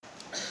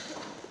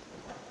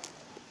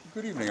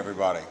Good evening,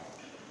 everybody.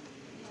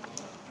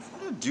 What I'm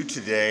going to do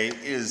today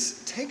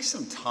is take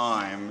some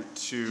time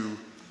to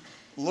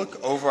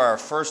look over our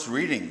first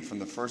reading from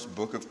the first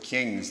book of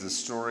Kings, the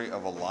story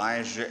of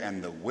Elijah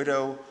and the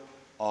widow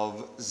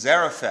of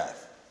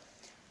Zarephath.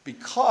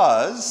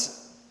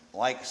 Because,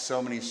 like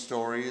so many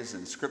stories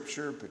in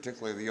Scripture,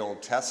 particularly the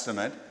Old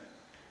Testament,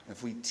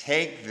 if we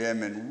take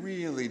them and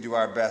really do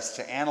our best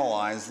to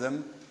analyze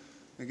them,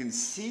 we can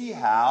see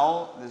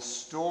how this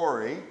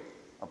story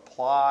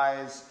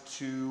applies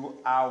to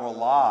our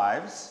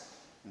lives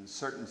in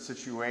certain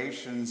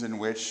situations in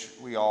which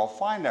we all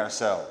find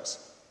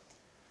ourselves.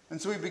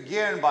 And so we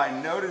begin by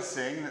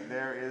noticing that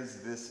there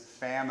is this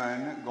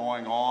famine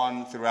going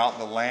on throughout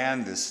the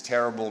land, this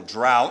terrible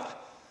drought.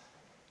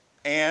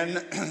 And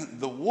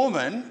the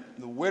woman,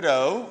 the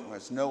widow, who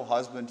has no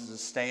husband to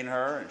sustain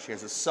her, and she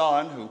has a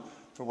son who,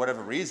 for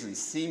whatever reason,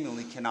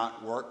 seemingly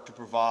cannot work to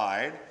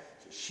provide.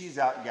 So she's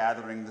out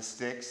gathering the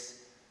sticks.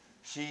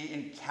 She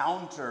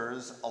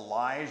encounters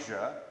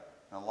Elijah.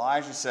 And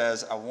Elijah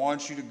says, I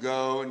want you to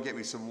go and get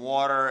me some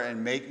water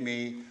and make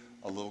me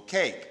a little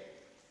cake.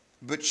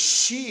 But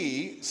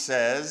she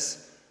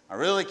says, I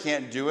really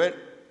can't do it.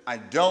 I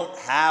don't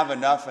have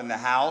enough in the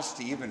house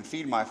to even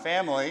feed my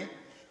family.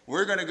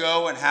 We're going to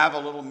go and have a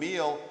little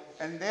meal,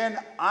 and then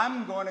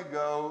I'm going to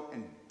go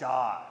and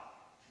die.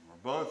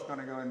 We're both going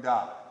to go and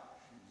die.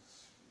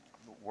 It's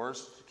the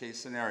worst case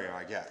scenario,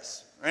 I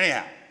guess.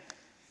 Anyhow,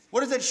 what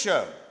does that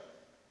show?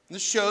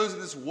 This shows in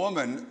this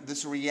woman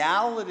this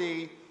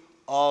reality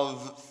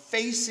of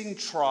facing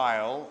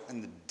trial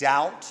and the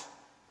doubt,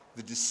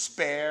 the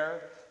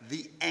despair,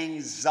 the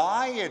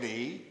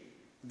anxiety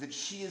that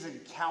she is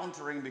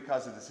encountering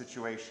because of the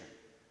situation.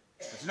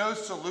 There's no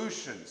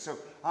solution. So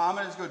I'm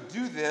going to just go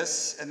do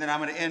this, and then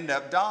I'm going to end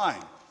up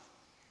dying.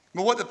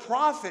 But what the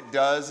prophet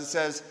does is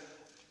says,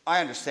 I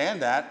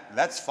understand that.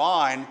 That's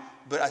fine.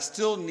 But I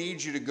still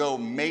need you to go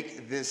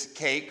make this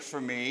cake for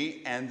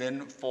me and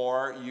then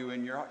for you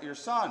and your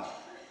son.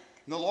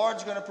 And the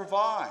Lord's going to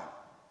provide.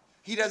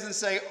 He doesn't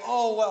say,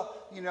 oh,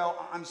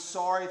 well, I'm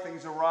sorry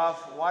things are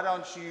rough. Why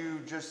don't you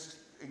just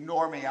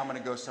ignore me? I'm going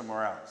to go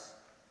somewhere else.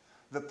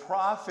 The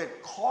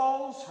prophet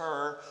calls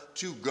her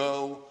to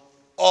go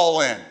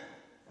all in,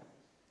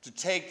 to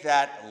take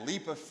that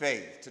leap of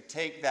faith, to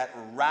take that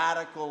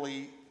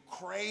radically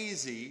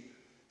crazy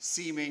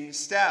seeming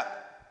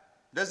step.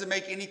 Doesn't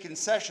make any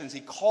concessions.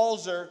 He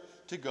calls her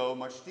to go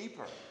much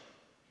deeper.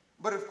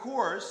 But of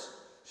course,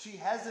 she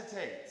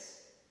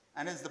hesitates.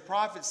 And as the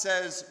prophet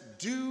says,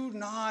 do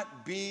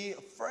not be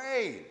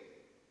afraid.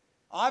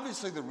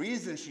 Obviously, the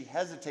reason she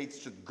hesitates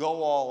to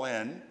go all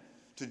in,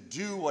 to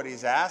do what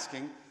he's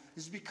asking,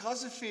 is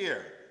because of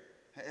fear.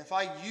 If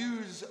I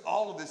use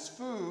all of this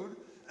food,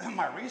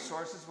 my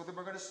resources, well, then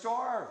we're going to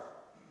starve.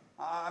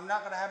 I'm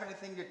not going to have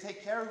anything to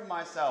take care of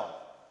myself.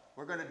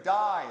 We're going to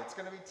die. It's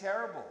going to be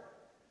terrible.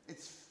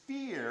 It's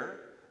fear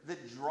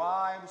that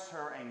drives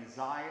her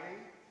anxiety,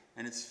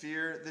 and it's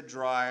fear that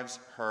drives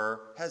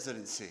her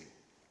hesitancy.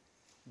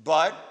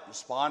 But,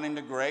 responding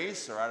to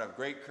grace, or out of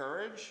great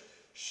courage,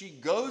 she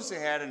goes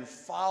ahead and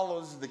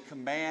follows the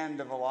command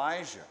of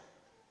Elijah.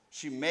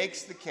 She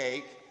makes the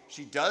cake,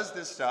 she does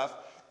this stuff,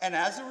 and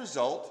as a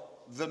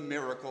result, the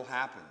miracle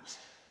happens.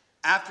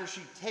 After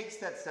she takes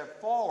that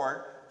step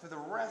forward, for the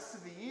rest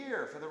of the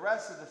year, for the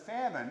rest of the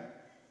famine,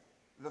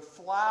 the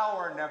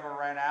flour never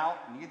ran out,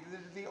 neither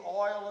did the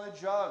oil in the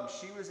jug.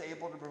 She was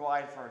able to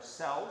provide for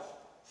herself,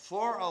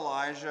 for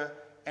Elijah,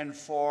 and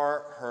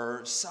for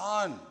her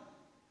son.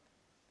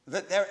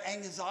 That their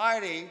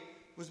anxiety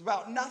was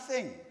about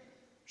nothing.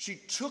 She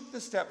took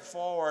the step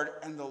forward,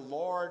 and the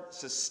Lord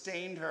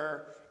sustained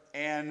her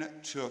and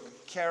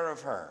took care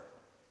of her.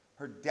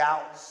 Her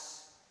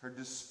doubts, her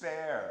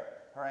despair,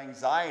 her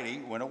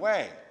anxiety went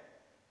away.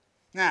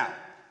 Now,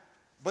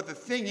 but the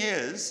thing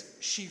is,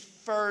 she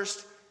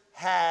first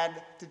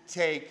had to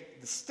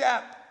take the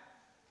step.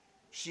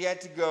 She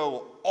had to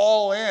go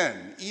all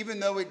in, even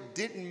though it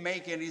didn't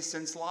make any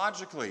sense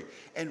logically.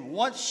 And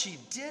once she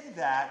did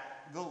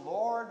that, the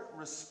Lord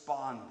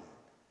responded.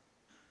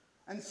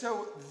 And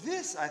so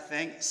this, I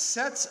think,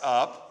 sets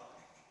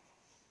up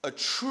a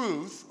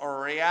truth or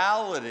a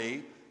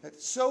reality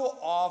that so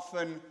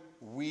often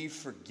we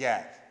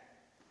forget.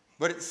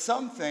 But it's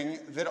something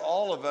that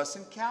all of us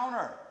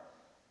encounter.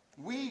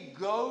 We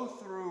go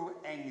through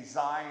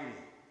anxiety.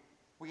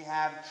 We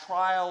have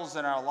trials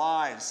in our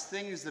lives,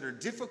 things that are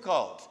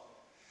difficult.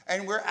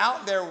 And we're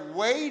out there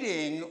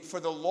waiting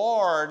for the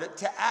Lord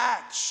to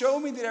act. Show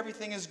me that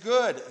everything is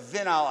good,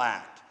 then I'll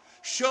act.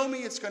 Show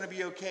me it's going to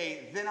be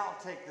okay, then I'll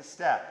take the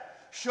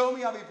step. Show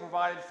me I'll be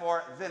provided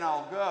for, then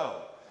I'll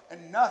go.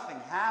 And nothing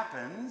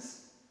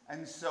happens,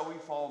 and so we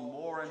fall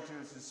more into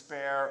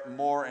despair,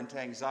 more into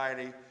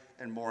anxiety,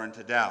 and more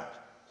into doubt.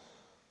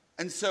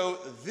 And so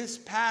this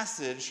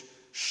passage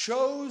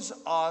shows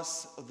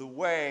us the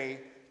way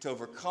to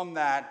overcome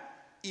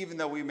that, even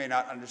though we may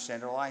not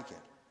understand or like it.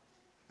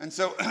 And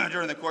so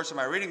during the course of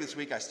my reading this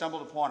week, I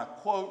stumbled upon a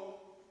quote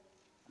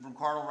from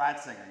Cardinal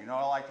Ratzinger. You know,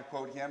 I like to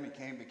quote him.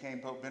 He became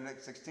Pope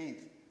Benedict XVI,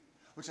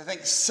 which I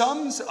think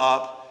sums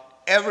up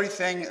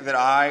everything that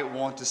I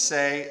want to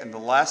say and the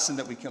lesson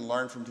that we can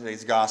learn from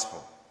today's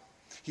gospel.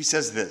 He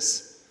says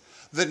this: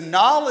 the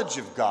knowledge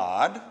of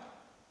God,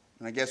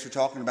 and I guess we're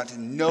talking about to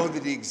know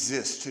that he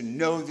exists, to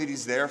know that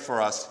he's there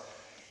for us,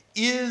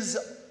 is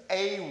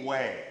a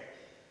way.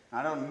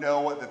 I don't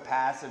know what the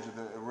passage of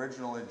the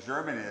original in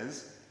German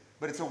is,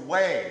 but it's a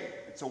way.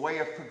 It's a way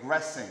of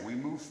progressing. We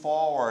move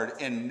forward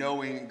in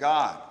knowing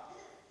God.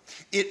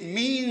 It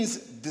means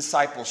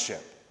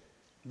discipleship,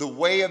 the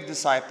way of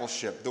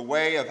discipleship, the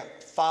way of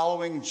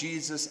following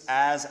Jesus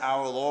as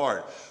our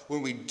Lord.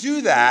 When we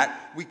do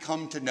that, we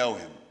come to know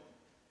him.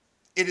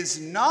 It is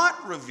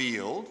not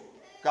revealed,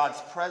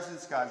 God's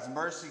presence, God's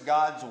mercy,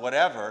 God's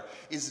whatever,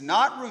 is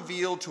not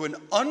revealed to an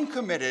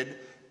uncommitted,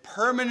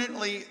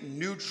 permanently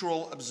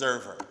neutral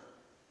observer.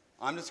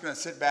 I'm just going to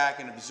sit back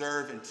and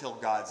observe until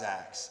God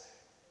acts.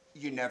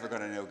 You're never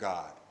going to know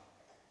God.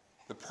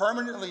 The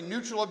permanently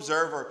neutral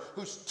observer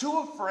who's too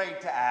afraid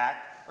to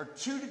act or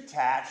too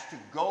detached to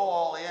go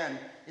all in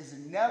is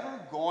never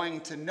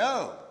going to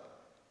know.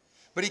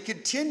 But he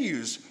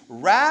continues,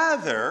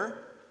 rather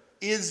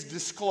is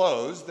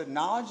disclosed, the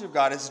knowledge of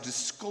God is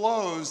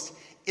disclosed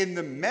in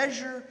the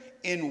measure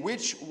in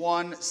which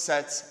one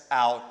sets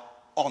out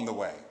on the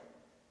way.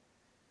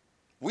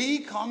 We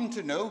come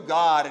to know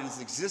God and his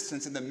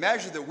existence in the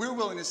measure that we're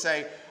willing to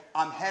say,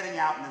 I'm heading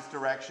out in this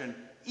direction,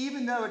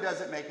 even though it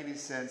doesn't make any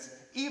sense,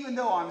 even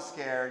though I'm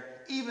scared,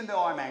 even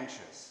though I'm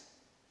anxious.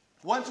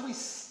 Once we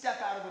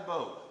step out of the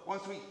boat,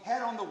 once we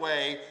head on the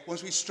way,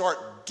 once we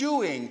start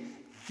doing,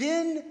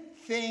 then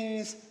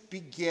things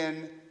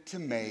begin to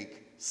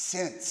make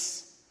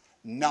sense.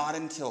 Not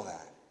until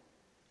that.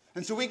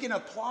 And so we can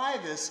apply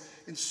this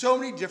in so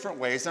many different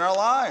ways in our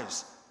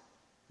lives.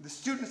 The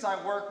students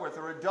I work with,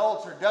 or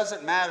adults, or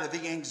doesn't matter,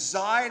 the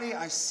anxiety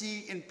I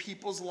see in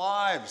people's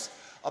lives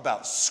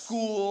about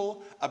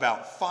school,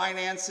 about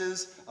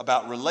finances,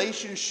 about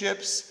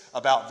relationships,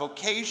 about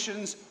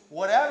vocations,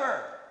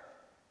 whatever.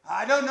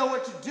 I don't know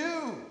what to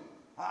do.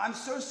 I'm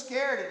so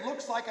scared. It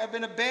looks like I've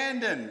been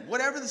abandoned.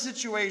 Whatever the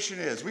situation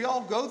is, we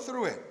all go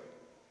through it.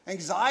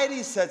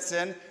 Anxiety sets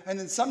in, and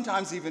then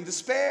sometimes even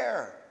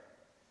despair.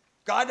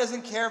 God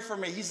doesn't care for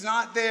me. He's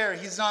not there.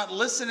 He's not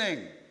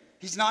listening.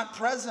 He's not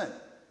present.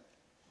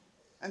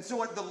 And so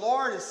what the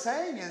Lord is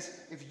saying is,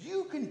 if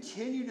you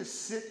continue to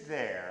sit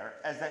there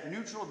as that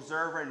neutral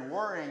observer and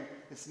worrying,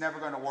 it's never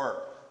going to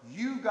work.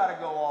 You've got to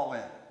go all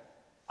in.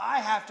 I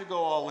have to go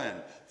all in.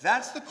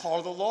 That's the call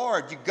of the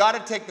Lord. You've got to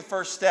take the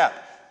first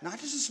step. Not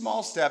just a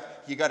small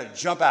step. You got to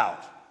jump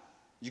out.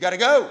 You got to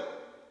go.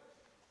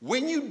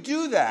 When you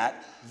do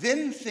that,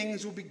 then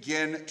things will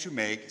begin to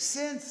make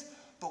sense.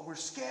 But we're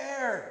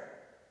scared.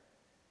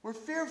 We're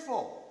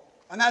fearful.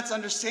 And that's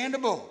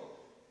understandable.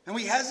 And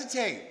we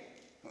hesitate.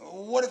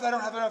 What if I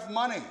don't have enough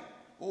money?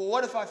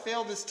 What if I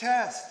fail this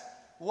test?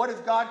 What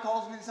if God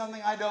calls me to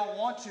something I don't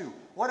want to?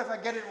 What if I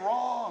get it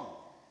wrong?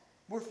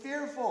 We're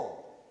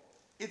fearful.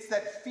 It's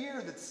that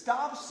fear that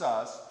stops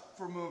us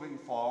from moving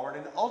forward,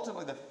 and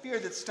ultimately the fear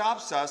that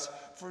stops us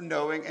from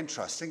knowing and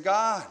trusting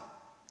God.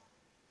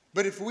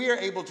 But if we are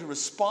able to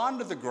respond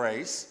to the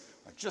grace,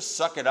 like just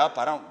suck it up,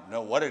 I don't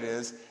know what it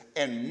is,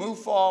 and move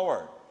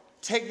forward,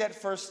 take that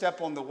first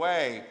step on the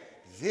way,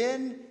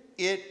 then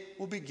it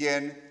will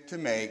begin to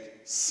make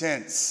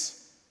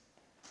sense.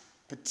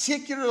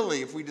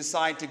 Particularly if we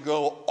decide to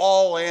go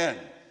all in.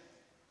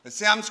 It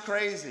sounds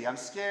crazy, I'm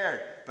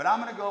scared, but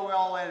I'm going to go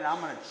all in and I'm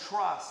going to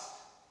trust.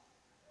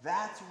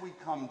 That's when we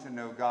come to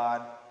know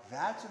God.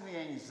 That's when the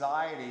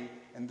anxiety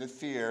and the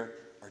fear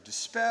are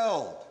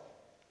dispelled.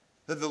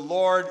 That the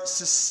Lord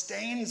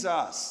sustains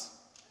us.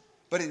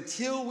 But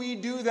until we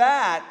do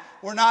that,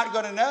 we're not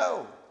going to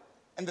know.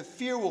 And the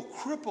fear will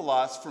cripple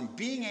us from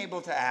being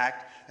able to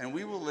act, and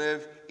we will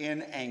live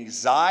in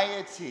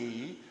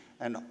anxiety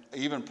and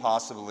even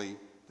possibly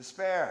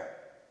despair.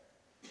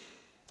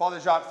 Father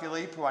Jacques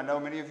Philippe, who I know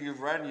many of you have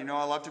read, and you know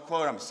I love to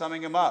quote, I'm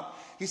summing him up.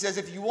 He says,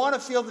 if you want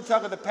to feel the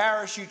tug of the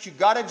parachute, you've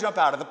got to jump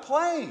out of the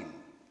plane.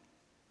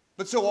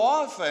 But so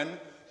often,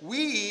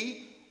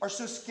 we are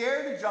so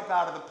scared to jump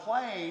out of the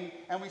plane,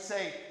 and we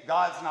say,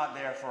 God's not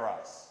there for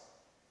us.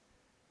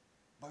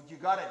 But you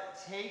got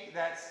to take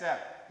that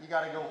step. You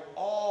got to go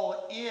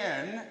all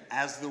in,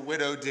 as the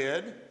widow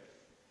did,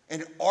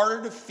 in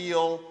order to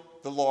feel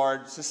the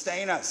Lord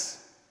sustain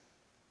us.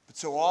 But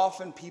so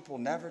often, people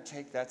never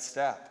take that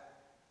step.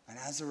 And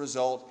as a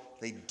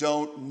result, they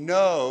don't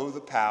know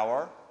the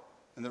power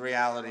and the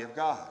reality of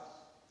God.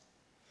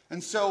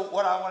 And so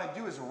what I want to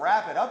do is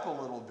wrap it up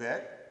a little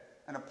bit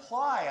and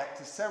apply it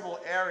to several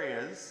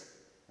areas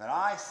that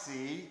I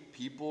see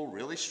people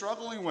really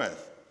struggling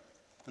with.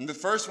 And the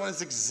first one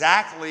is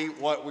exactly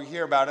what we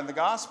hear about in the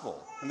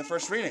gospel, in the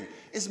first reading,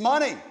 is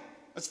money.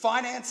 It's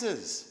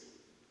finances.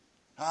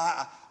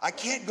 I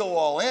can't go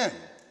all in.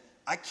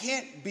 I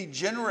can't be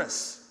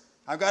generous.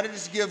 I've got to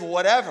just give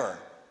whatever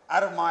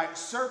out of my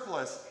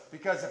surplus,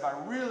 because if I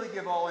really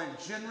give all in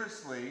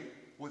generously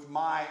with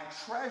my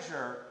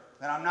treasure,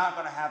 then I'm not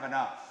going to have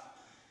enough.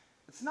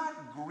 It's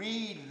not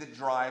greed that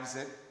drives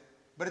it,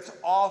 but it's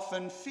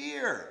often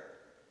fear.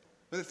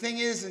 But the thing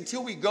is,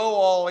 until we go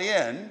all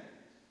in,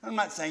 I'm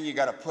not saying you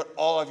got to put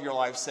all of your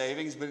life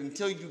savings, but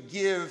until you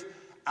give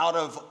out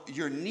of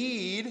your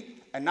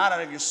need and not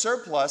out of your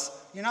surplus,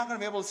 you're not going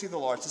to be able to see the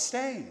Lord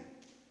sustain.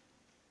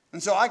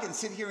 And so I can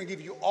sit here and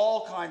give you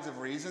all kinds of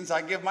reasons.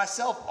 I give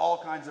myself all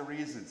kinds of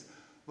reasons.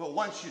 But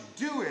once you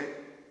do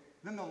it,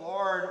 then the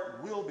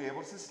Lord will be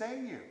able to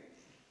sustain you.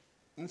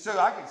 And so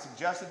I can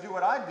suggest to do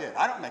what I did.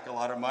 I don't make a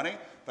lot of money,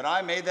 but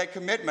I made that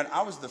commitment.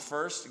 I was the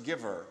first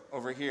giver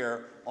over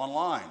here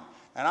online.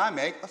 And I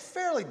make a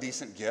fairly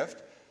decent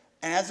gift.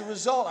 And as a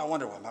result, I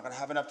wonder, well, am I going to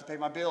have enough to pay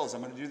my bills?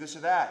 I'm going to do this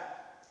or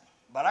that.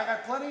 But I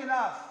got plenty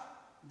enough.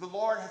 The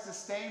Lord has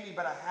sustained me,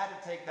 but I had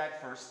to take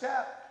that first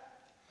step.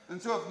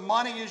 And so if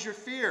money is your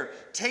fear,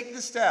 take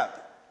the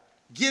step.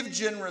 Give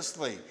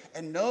generously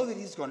and know that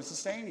he's going to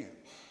sustain you.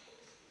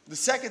 The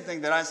second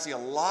thing that I see a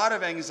lot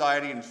of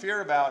anxiety and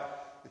fear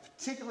about,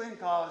 particularly in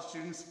college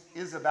students,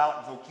 is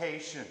about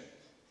vocation.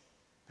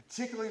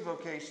 Particularly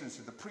vocations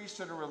to the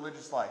priesthood or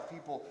religious life.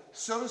 People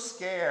so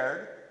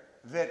scared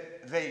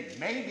that they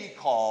may be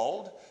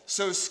called,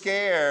 so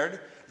scared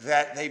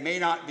that they may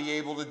not be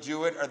able to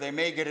do it or they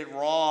may get it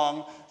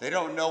wrong. They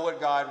don't know what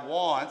God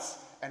wants.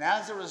 And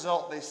as a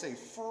result, they stay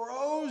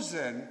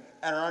frozen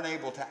and are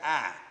unable to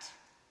act.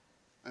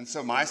 And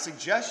so my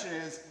suggestion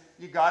is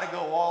you got to go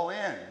all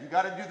in. You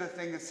got to do the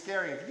thing that's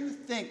scary. If you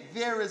think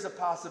there is a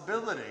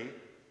possibility,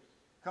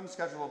 come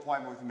schedule an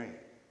appointment with me.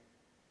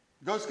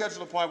 Go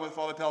schedule an appointment with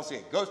Father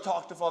Pelsier. Go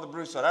talk to Father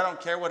Broussard. I don't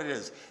care what it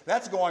is.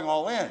 That's going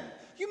all in.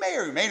 You may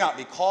or may not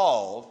be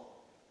called,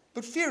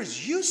 but fear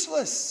is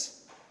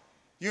useless.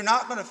 You're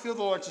not going to feel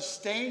the Lord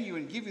sustain you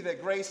and give you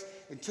that grace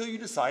until you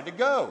decide to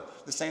go.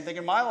 The same thing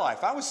in my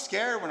life. I was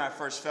scared when I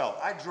first felt.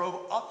 I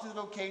drove up to the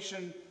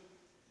vocation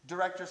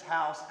director's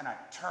house and I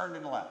turned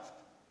and left.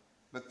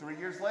 But 3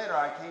 years later,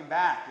 I came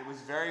back. It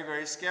was very,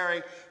 very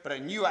scary, but I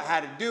knew I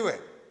had to do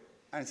it.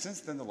 And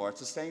since then, the Lord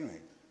sustained me.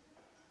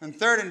 And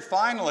third and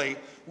finally,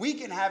 we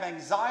can have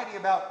anxiety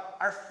about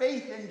our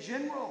faith in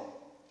general,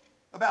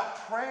 about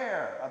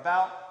prayer,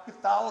 about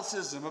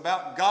Catholicism,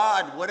 about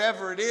God,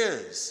 whatever it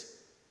is.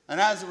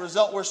 And as a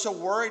result, we're so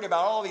worried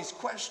about all these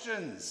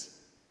questions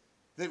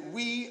that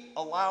we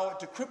allow it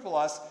to cripple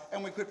us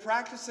and we quit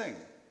practicing.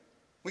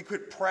 We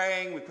quit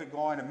praying, we quit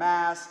going to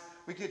Mass,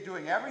 we quit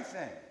doing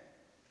everything.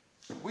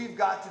 We've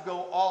got to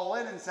go all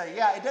in and say,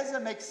 yeah, it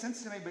doesn't make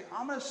sense to me, but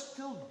I'm going to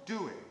still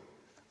do it.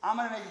 I'm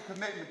going to make a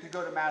commitment to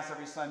go to Mass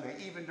every Sunday,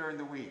 even during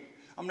the week.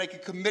 I'm going to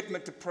make a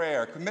commitment to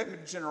prayer, a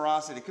commitment to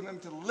generosity, a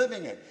commitment to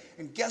living it.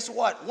 And guess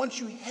what? Once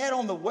you head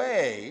on the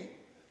way,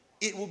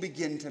 it will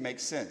begin to make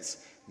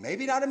sense.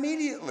 Maybe not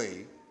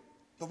immediately,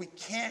 but we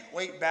can't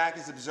wait back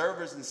as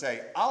observers and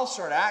say, I'll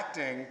start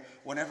acting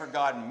whenever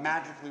God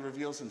magically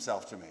reveals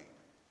himself to me.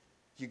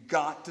 You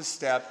got to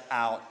step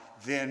out,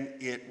 then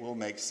it will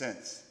make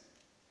sense.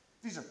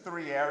 These are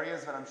 3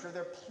 areas, but I'm sure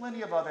there are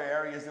plenty of other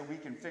areas that we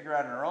can figure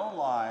out in our own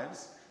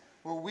lives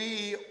where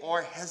we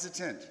are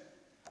hesitant,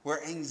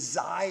 where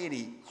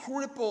anxiety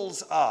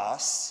cripples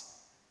us,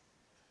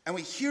 and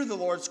we hear the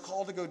Lord's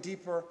call to go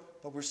deeper,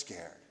 but we're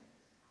scared.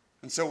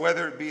 And so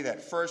whether it be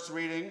that first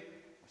reading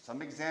or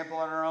some example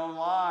in our own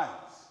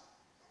lives,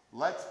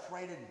 let's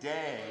pray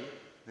today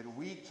that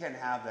we can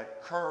have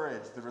that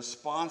courage, the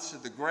response to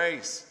the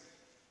grace,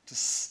 to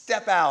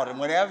step out in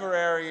whatever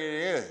area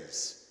it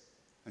is,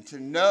 and to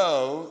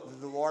know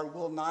that the Lord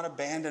will not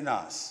abandon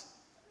us.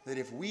 That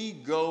if we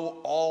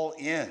go all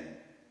in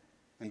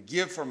and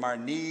give from our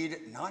need,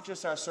 not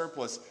just our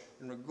surplus,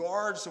 in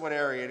regards to what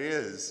area it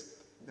is,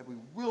 that we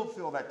will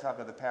feel that tug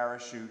of the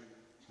parachute,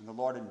 and the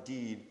Lord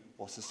indeed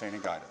will sustain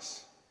and guide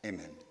us.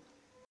 Amen.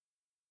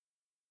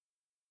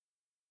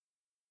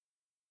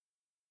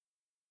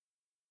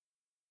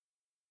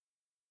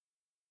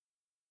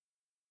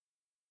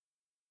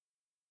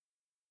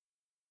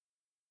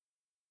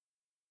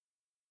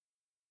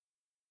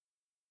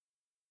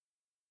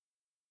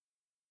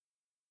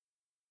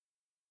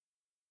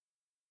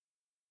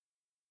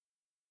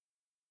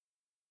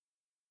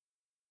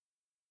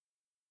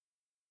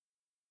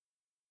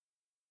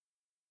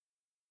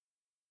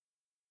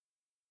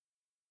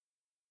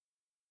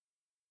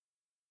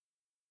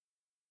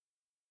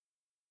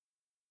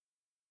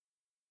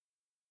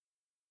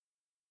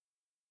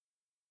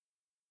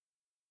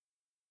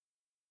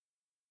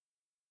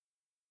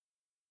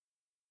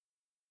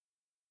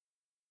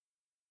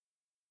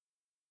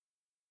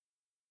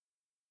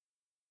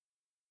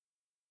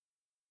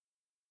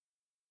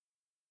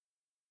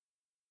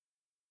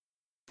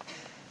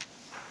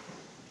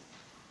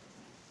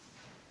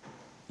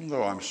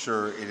 Though I'm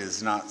sure it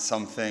is not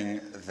something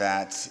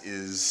that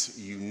is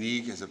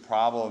unique as a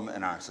problem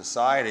in our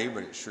society,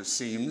 but it sure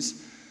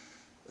seems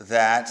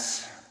that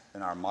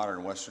in our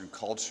modern Western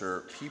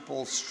culture,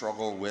 people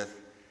struggle with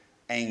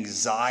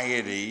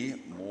anxiety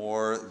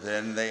more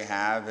than they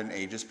have in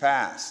ages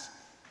past.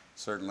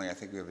 Certainly, I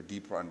think we have a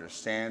deeper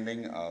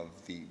understanding of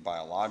the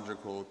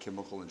biological,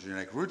 chemical, and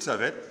genetic roots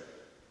of it.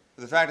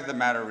 But the fact of the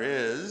matter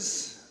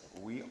is,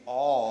 we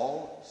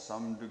all,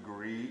 some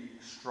degree,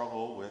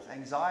 struggle with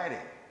anxiety.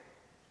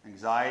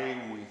 Anxiety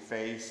when we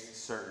face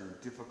certain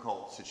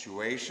difficult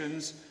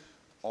situations,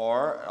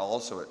 or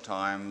also at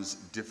times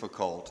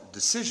difficult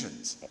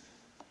decisions.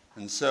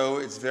 And so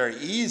it's very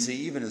easy,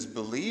 even as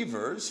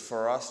believers,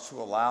 for us to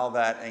allow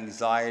that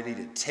anxiety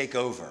to take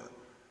over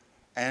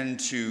and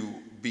to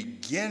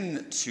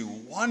begin to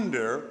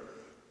wonder,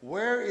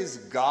 where is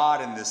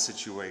God in this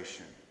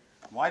situation?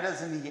 Why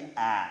doesn't he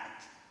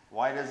act?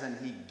 Why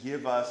doesn't he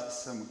give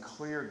us some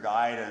clear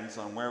guidance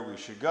on where we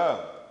should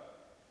go?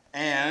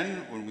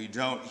 And when we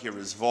don't hear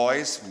his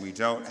voice, when we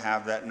don't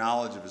have that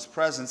knowledge of his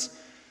presence,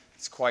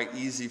 it's quite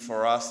easy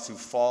for us to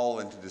fall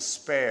into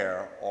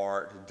despair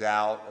or to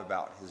doubt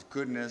about his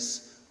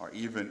goodness or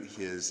even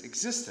his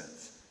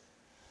existence.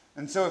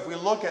 And so if we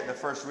look at the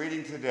first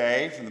reading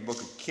today from the book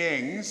of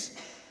Kings,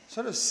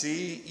 sort of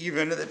see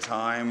even at the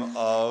time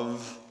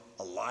of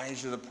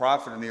Elijah the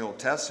prophet in the Old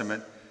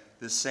Testament,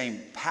 this same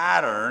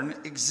pattern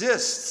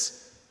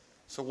exists.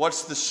 So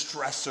what's the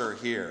stressor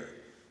here?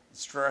 The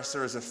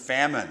stressor is a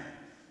famine.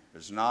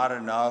 There's not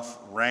enough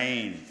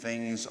rain.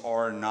 Things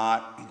are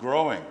not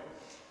growing.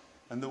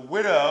 And the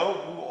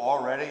widow, who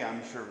already,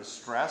 I'm sure, is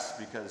stressed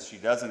because she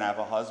doesn't have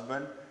a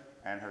husband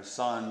and her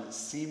son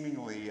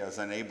seemingly is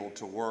unable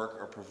to work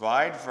or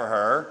provide for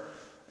her,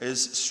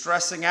 is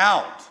stressing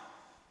out.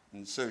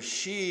 And so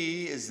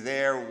she is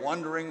there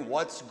wondering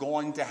what's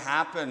going to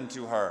happen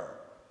to her.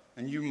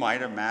 And you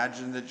might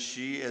imagine that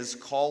she is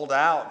called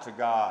out to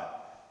God.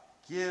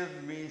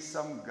 Give me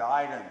some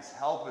guidance,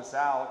 help us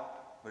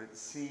out. But it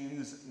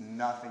seems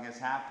nothing has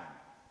happened.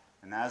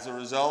 And as a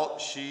result,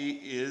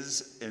 she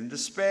is in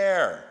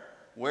despair.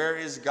 Where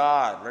is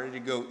God? Ready to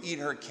go eat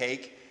her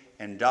cake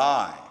and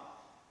die.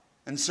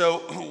 And so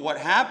what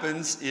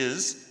happens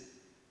is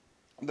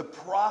the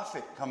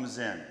prophet comes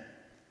in,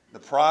 the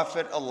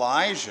prophet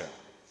Elijah.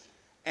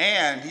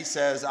 And he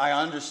says, I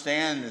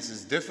understand this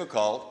is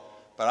difficult,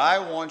 but I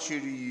want you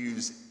to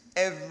use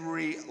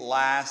every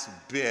last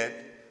bit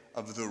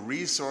of the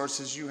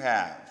resources you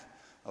have,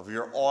 of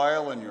your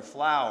oil and your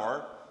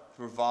flour,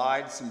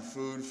 provide some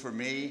food for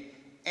me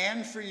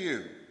and for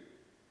you.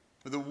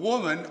 For the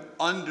woman,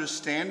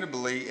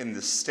 understandably in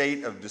the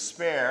state of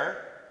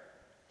despair,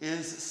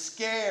 is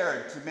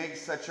scared to make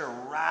such a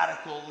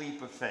radical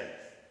leap of faith.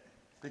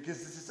 Because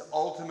this is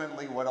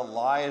ultimately what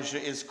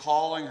Elijah is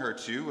calling her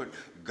to, what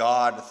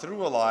God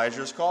through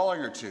Elijah is calling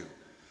her to.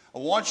 I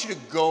want you to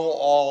go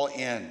all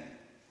in.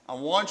 I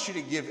want you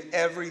to give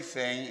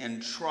everything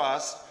and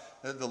trust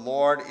that the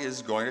Lord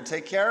is going to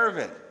take care of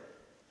it.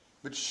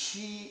 But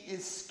she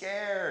is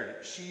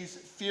scared. She's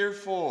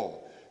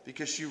fearful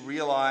because she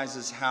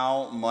realizes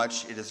how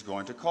much it is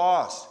going to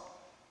cost.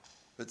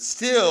 But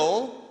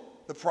still,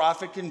 the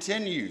prophet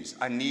continues.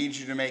 I need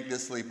you to make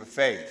this leap of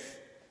faith.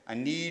 I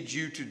need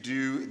you to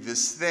do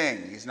this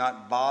thing. He's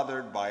not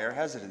bothered by her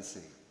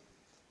hesitancy.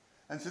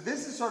 And so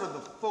this is sort of the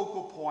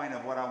focal point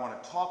of what I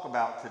want to talk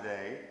about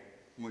today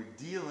when we're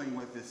dealing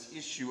with this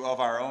issue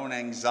of our own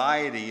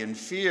anxiety and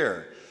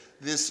fear.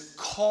 This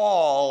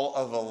call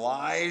of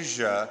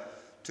Elijah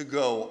to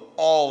go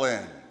all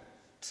in,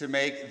 to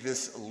make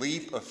this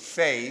leap of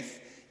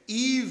faith,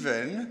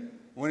 even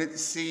when it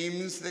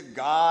seems that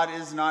God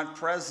is not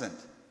present,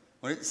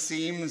 when it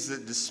seems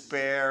that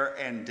despair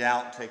and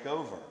doubt take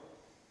over.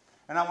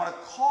 And I want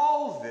to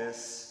call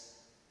this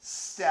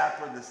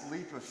step or this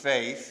leap of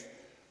faith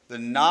the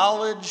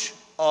knowledge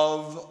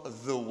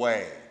of the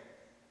way.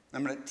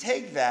 I'm going to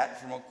take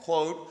that from a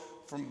quote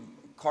from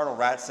Cardinal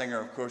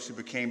Ratzinger, of course, who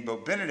became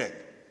Pope Benedict.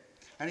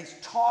 And he's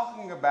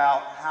talking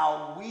about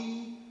how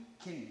we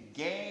can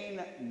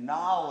gain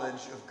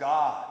knowledge of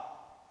God,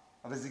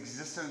 of his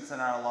existence in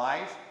our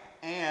life,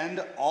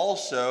 and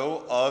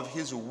also of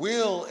his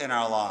will in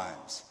our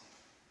lives.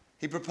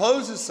 He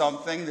proposes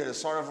something that is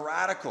sort of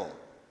radical,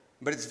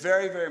 but it's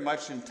very, very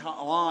much in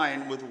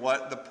line with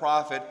what the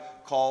prophet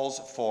calls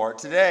for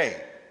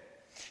today.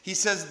 He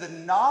says the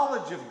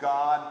knowledge of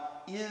God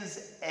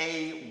is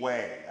a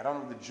way. I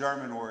don't know the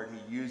German word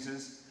he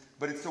uses,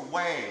 but it's a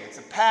way, it's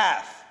a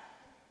path.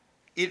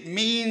 It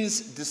means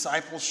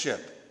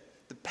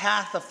discipleship, the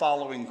path of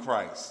following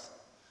Christ.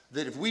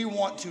 That if we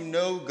want to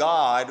know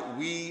God,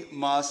 we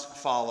must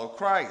follow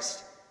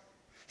Christ.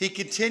 He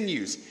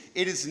continues,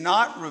 it is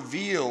not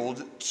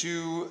revealed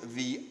to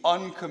the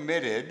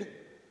uncommitted,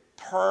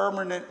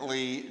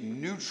 permanently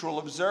neutral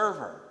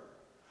observer,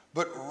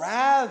 but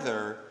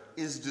rather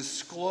is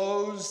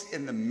disclosed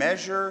in the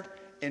measure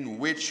in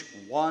which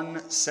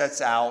one sets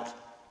out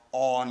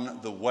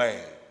on the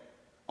way,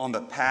 on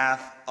the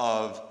path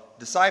of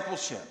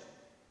discipleship.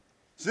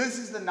 So this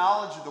is the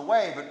knowledge of the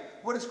way, but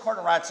what is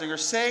Cardinal Ratzinger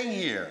saying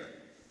here?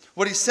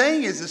 What he's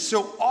saying is that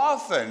so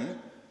often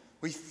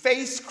we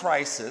face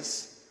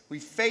crisis, we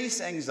face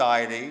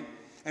anxiety,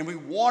 and we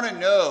want to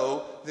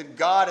know that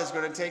God is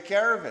going to take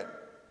care of it.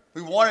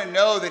 We want to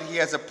know that he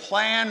has a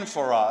plan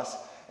for us,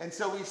 and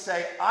so we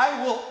say,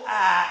 I will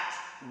act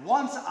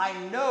once I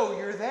know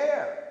you're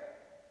there.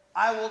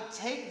 I will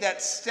take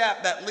that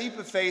step, that leap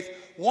of faith,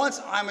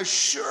 once I'm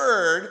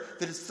assured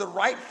that it's the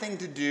right thing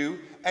to do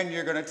and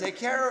you're going to take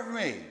care of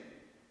me.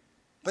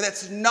 But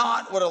that's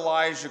not what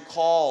Elijah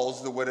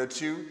calls the widow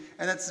to,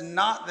 and that's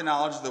not the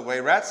knowledge of the way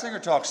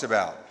Ratzinger talks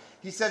about.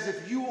 He says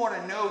if you want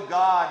to know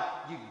God,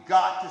 you've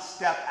got to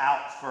step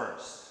out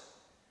first.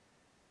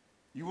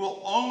 You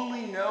will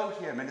only know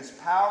him and his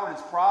power and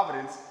his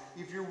providence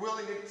if you're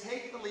willing to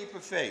take the leap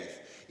of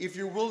faith, if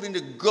you're willing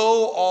to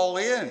go all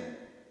in.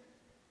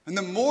 And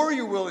the more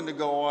you're willing to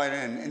go all in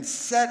and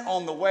set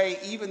on the way,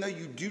 even though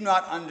you do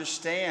not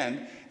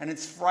understand and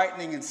it's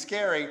frightening and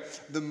scary,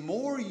 the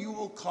more you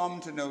will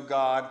come to know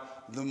God,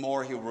 the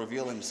more he'll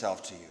reveal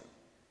himself to you.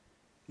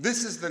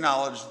 This is the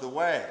knowledge of the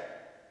way.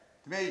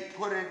 To maybe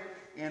put it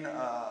in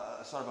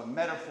a sort of a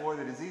metaphor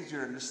that is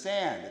easier to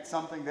understand. It's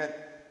something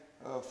that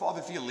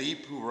Father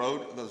Philippe, who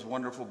wrote those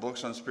wonderful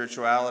books on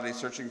spirituality,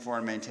 Searching for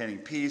and Maintaining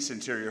Peace,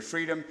 Interior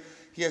Freedom,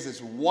 he has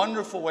this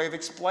wonderful way of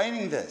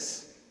explaining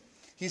this.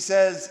 He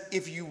says,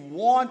 if you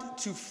want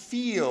to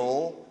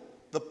feel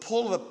the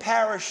pull of a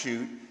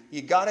parachute,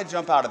 you got to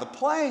jump out of the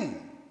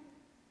plane.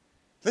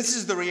 This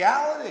is the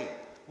reality.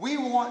 We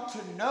want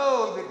to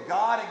know that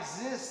God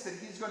exists, that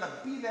he's going to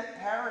be that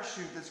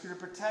parachute that's going to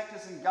protect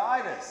us and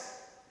guide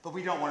us. But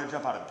we don't want to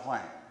jump out of the plane.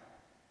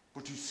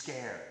 We're too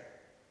scared.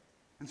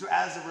 And so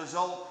as a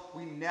result,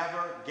 we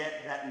never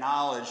get that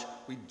knowledge.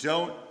 We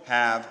don't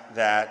have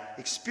that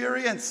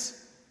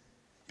experience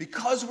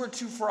because we're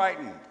too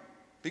frightened.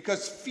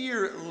 Because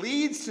fear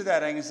leads to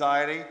that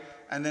anxiety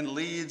and then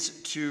leads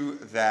to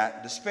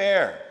that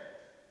despair.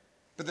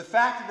 But the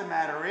fact of the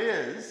matter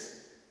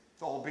is,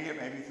 albeit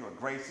maybe through a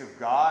grace of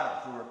God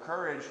or through her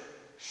courage,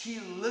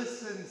 she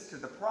listens to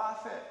the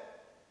prophet.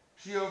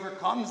 She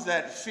overcomes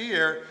that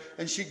fear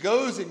and she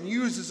goes and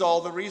uses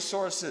all the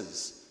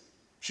resources.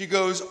 She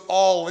goes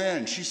all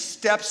in. She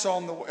steps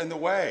in the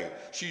way.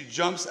 She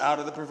jumps out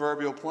of the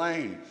proverbial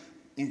plane.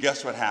 And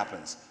guess what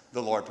happens?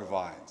 The Lord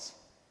provides.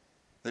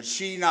 That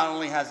she not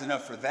only has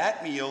enough for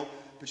that meal,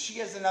 but she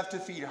has enough to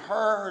feed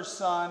her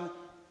son,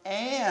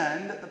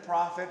 and the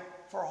prophet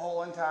for a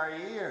whole entire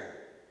year.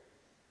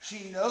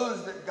 She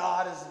knows that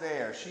God is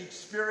there. She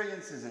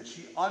experiences it.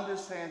 She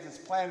understands his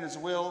plan and his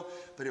will,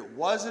 but it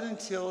wasn't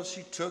until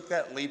she took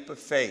that leap of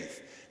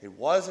faith. It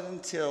wasn't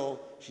until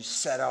she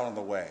set out on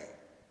the way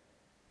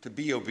to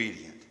be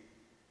obedient.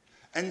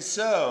 And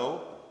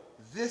so,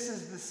 this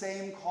is the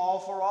same call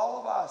for all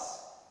of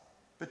us,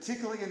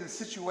 particularly in the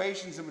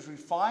situations in which we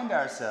find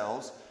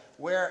ourselves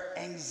where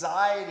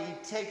anxiety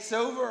takes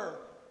over,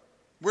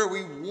 where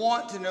we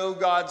want to know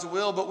God's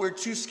will, but we're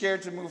too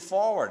scared to move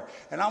forward.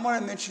 And I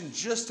want to mention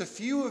just a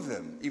few of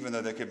them, even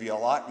though there could be a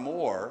lot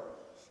more,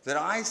 that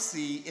I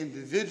see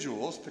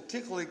individuals,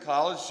 particularly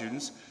college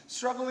students,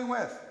 struggling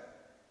with.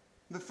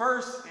 The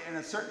first, in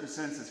a certain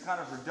sense, is kind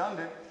of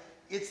redundant.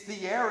 It's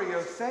the area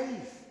of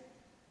faith.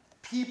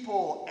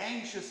 People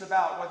anxious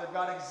about whether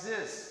God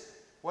exists,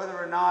 whether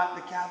or not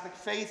the Catholic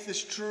faith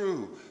is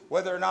true,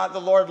 whether or not the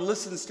Lord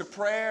listens to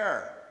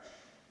prayer.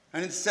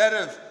 And instead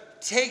of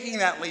taking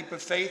that leap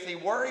of faith, they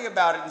worry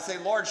about it and say,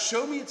 Lord,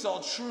 show me it's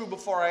all true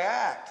before I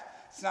act.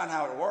 It's not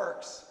how it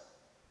works.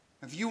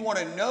 If you want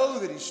to know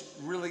that he's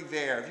really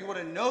there, if you want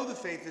to know the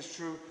faith is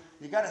true,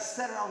 you got to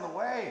set it on the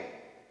way.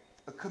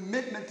 A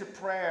commitment to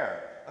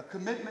prayer, a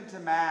commitment to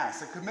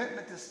Mass, a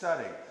commitment to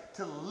study,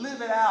 to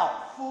live it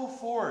out full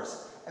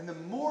force. And the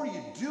more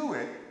you do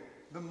it,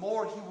 the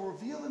more he will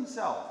reveal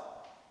himself.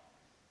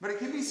 But it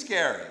can be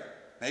scary.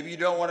 Maybe you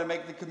don't want to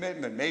make the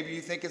commitment. Maybe you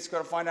think it's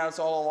going to find out it's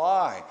all a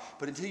lie.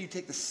 But until you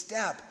take the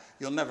step,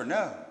 you'll never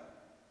know.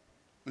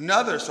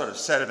 Another sort of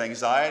set of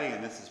anxiety,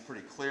 and this is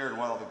pretty clear in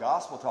what the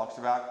gospel talks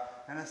about,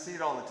 and I see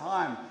it all the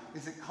time,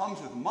 is it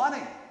comes with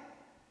money.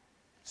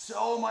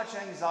 So much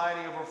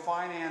anxiety over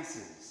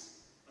finances.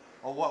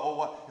 Or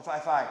what if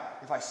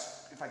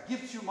I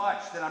give too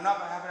much, then I'm not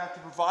going to have enough to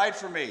provide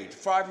for me, to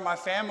provide for my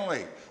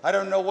family. I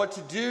don't know what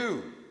to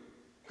do.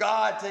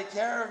 God, take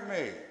care of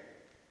me.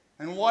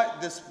 And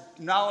what this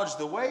knowledge of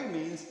the way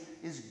means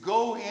is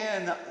go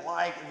in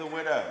like the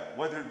widow,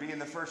 whether it be in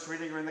the first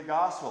reading or in the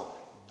gospel.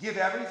 Give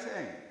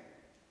everything.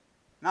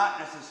 Not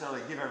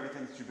necessarily give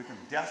everything that you become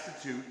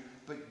destitute,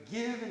 but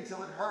give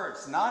until it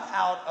hurts. Not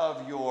out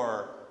of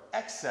your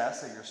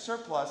excess or your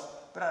surplus,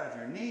 but out of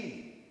your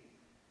need.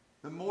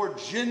 The more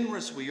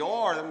generous we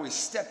are, the more we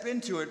step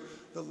into it,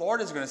 the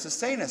Lord is going to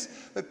sustain us.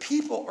 But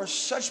people are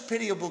such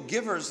pitiable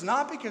givers,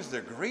 not because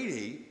they're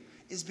greedy,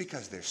 it's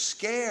because they're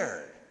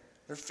scared.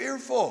 They're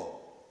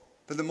fearful.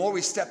 But the more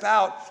we step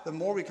out, the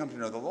more we come to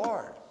know the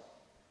Lord.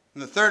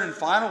 And the third and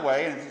final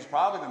way, and this is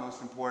probably the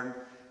most important,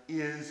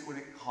 is when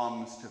it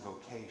comes to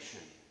vocation.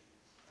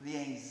 The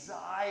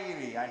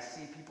anxiety I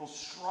see people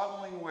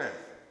struggling with.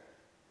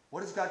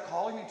 What is God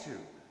calling me to?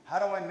 How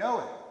do I know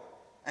it?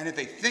 And if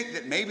they think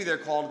that maybe they're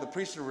called to the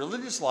priesthood or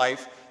religious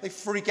life, they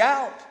freak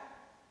out.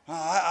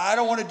 I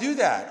don't want to do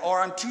that.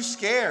 Or I'm too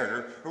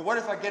scared. Or what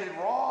if I get it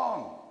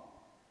wrong?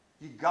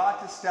 You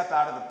got to step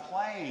out of the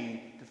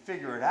plane to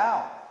figure it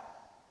out.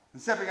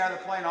 And stepping out of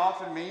the plane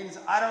often means,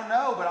 I don't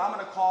know, but I'm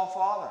going to call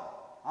Father.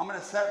 I'm going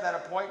to set that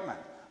appointment.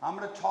 I'm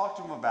going to talk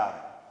to him about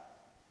it.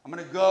 I'm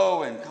going to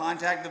go and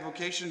contact the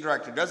vocation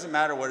director. It doesn't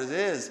matter what it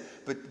is,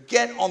 but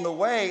get on the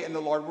way and the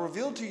Lord will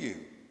reveal to you.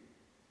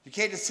 You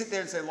can't just sit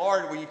there and say,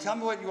 Lord, when you tell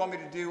me what you want me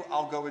to do,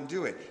 I'll go and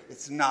do it.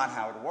 It's not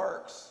how it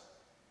works.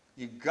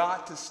 You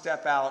got to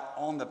step out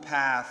on the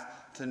path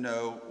to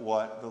know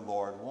what the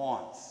Lord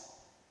wants.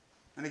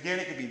 And again,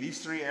 it could be these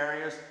three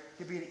areas. It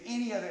could be in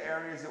any other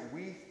areas that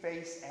we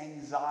face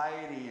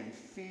anxiety and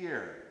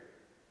fear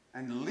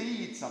and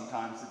lead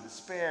sometimes to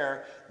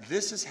despair.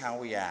 This is how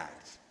we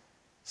act.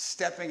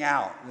 Stepping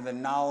out with the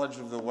knowledge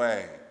of the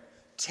way.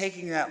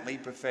 Taking that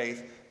leap of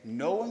faith,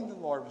 knowing the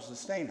Lord will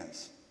sustain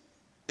us.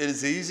 It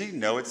is easy?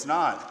 No, it's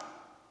not.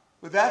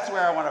 But that's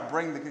where I want to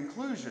bring the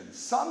conclusion.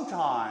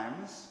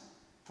 Sometimes,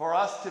 for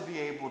us to be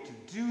able to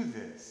do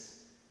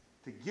this,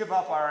 to give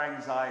up our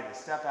anxiety, to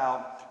step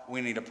out,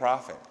 we need a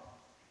prophet.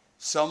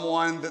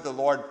 Someone that the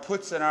Lord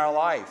puts in our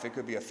life. It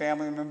could be a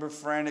family member,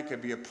 friend. It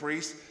could be a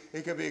priest.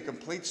 It could be a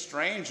complete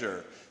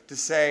stranger to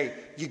say,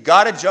 you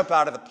got to jump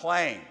out of the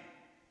plane.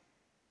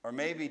 Or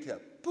maybe to,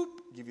 boop,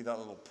 give you that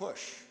little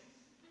push.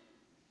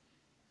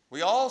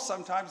 We all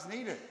sometimes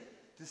need it.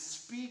 To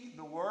speak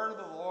the word of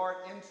the Lord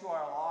into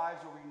our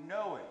lives where we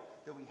know it,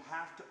 that we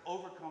have to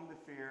overcome the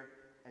fear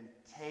and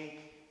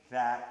take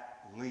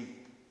that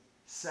leap.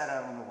 Set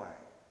out on the way.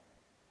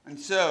 And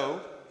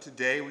so,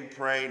 today we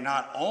pray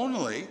not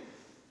only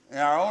in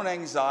our own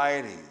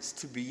anxieties,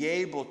 to be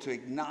able to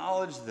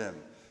acknowledge them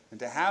and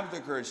to have the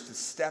courage to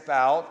step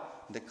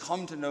out and to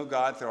come to know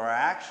God through our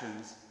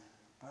actions,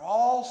 but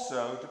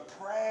also to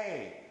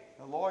pray.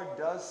 The Lord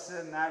does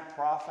send that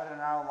prophet in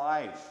our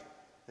life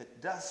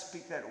that does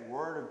speak that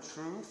word of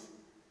truth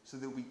so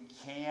that we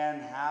can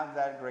have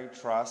that great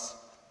trust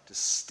to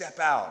step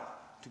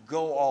out, to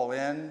go all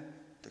in,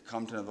 to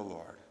come to know the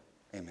Lord.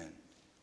 Amen.